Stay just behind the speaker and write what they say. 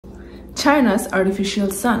China's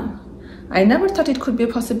artificial sun. I never thought it could be a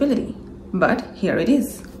possibility, but here it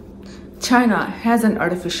is. China has an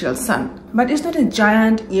artificial sun, but it's not a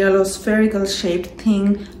giant yellow spherical shaped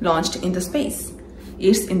thing launched into space.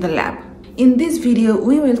 It's in the lab. In this video,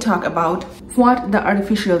 we will talk about what the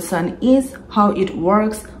artificial sun is, how it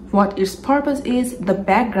works, what its purpose is, the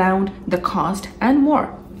background, the cost, and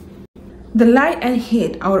more. The light and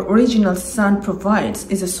heat our original sun provides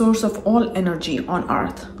is a source of all energy on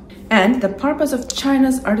Earth. And the purpose of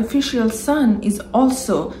China's artificial sun is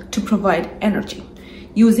also to provide energy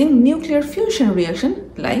using nuclear fusion reaction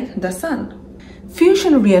like the sun.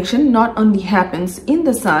 Fusion reaction not only happens in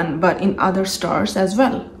the sun but in other stars as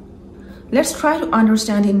well. Let's try to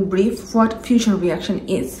understand in brief what fusion reaction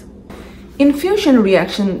is. In fusion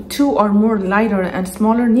reaction, two or more lighter and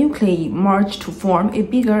smaller nuclei merge to form a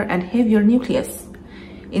bigger and heavier nucleus.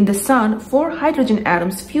 In the sun, 4 hydrogen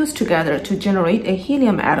atoms fuse together to generate a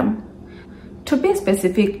helium atom. To be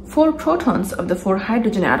specific, 4 protons of the 4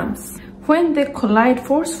 hydrogen atoms. When they collide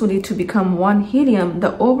forcefully to become one helium,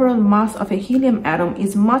 the overall mass of a helium atom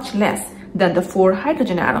is much less than the 4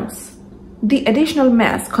 hydrogen atoms. The additional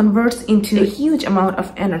mass converts into a huge amount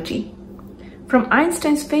of energy. From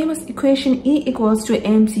Einstein's famous equation E equals to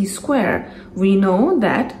mc squared, we know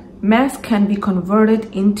that mass can be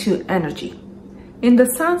converted into energy. In the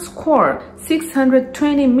sun's core,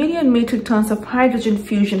 620 million metric tons of hydrogen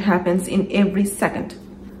fusion happens in every second.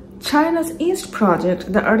 China's East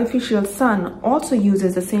project, the artificial sun, also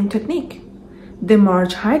uses the same technique. They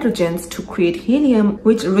merge hydrogens to create helium,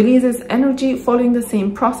 which releases energy following the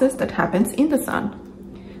same process that happens in the sun.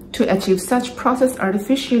 To achieve such process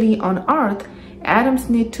artificially on Earth, atoms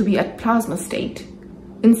need to be at plasma state.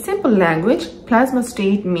 In simple language, plasma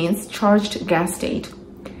state means charged gas state.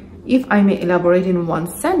 If I may elaborate in one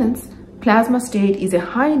sentence, plasma state is a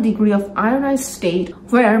high degree of ionized state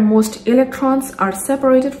where most electrons are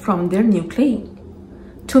separated from their nuclei.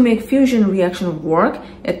 To make fusion reaction work,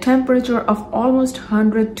 a temperature of almost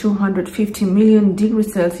 100 to 150 million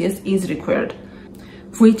degrees Celsius is required,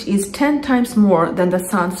 which is 10 times more than the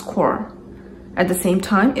sun's core. At the same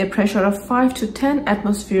time, a pressure of 5 to 10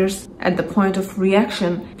 atmospheres at the point of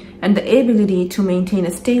reaction and the ability to maintain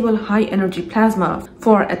a stable high-energy plasma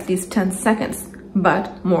for at least 10 seconds,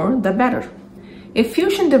 but more the better. A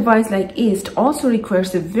fusion device like East also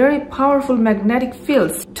requires a very powerful magnetic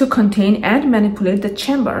fields to contain and manipulate the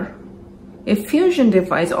chamber. A fusion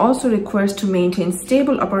device also requires to maintain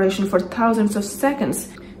stable operation for thousands of seconds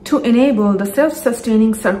to enable the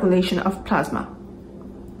self-sustaining circulation of plasma.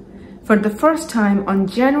 For the first time on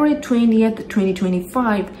January 20th,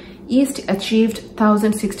 2025, East achieved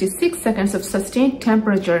 1066 seconds of sustained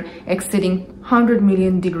temperature exceeding 100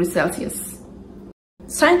 million degrees Celsius.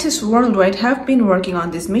 Scientists worldwide have been working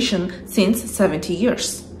on this mission since 70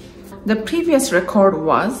 years. The previous record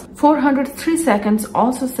was 403 seconds,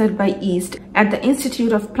 also set by East at the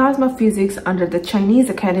Institute of Plasma Physics under the Chinese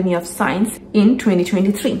Academy of Science in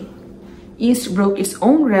 2023. East broke its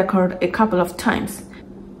own record a couple of times.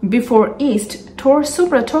 Before East,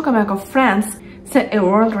 Tokamak of France set a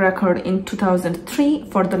world record in 2003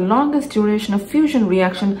 for the longest duration of fusion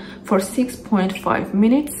reaction for 6.5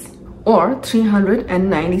 minutes or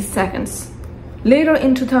 390 seconds. Later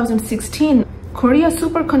in 2016, Korea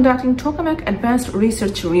Superconducting Tokamak Advanced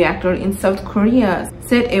Research Reactor in South Korea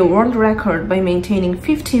set a world record by maintaining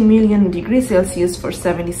 50 million degrees Celsius for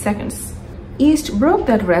 70 seconds. East broke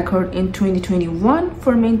that record in 2021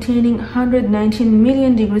 for maintaining 119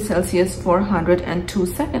 million degrees Celsius for 102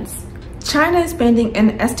 seconds. China is spending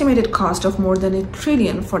an estimated cost of more than $1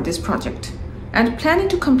 trillion for this project and planning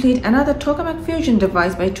to complete another Tokamak fusion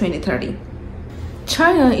device by 2030.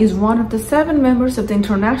 China is one of the 7 members of the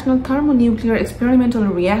International Thermonuclear Experimental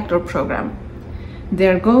Reactor Program.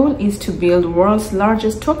 Their goal is to build the world's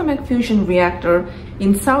largest Tokamak fusion reactor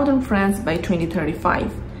in southern France by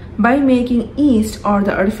 2035. By making East or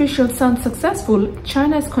the artificial sun successful,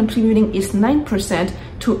 China is contributing its 9%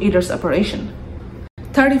 to ITER's operation.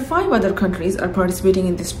 35 other countries are participating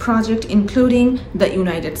in this project, including the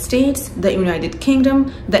United States, the United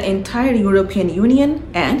Kingdom, the entire European Union,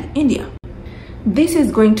 and India. This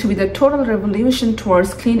is going to be the total revolution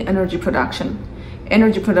towards clean energy production.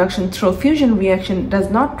 Energy production through fusion reaction does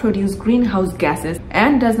not produce greenhouse gases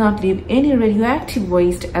and does not leave any radioactive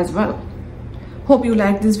waste as well. Hope you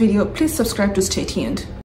liked this video. Please subscribe to stay tuned.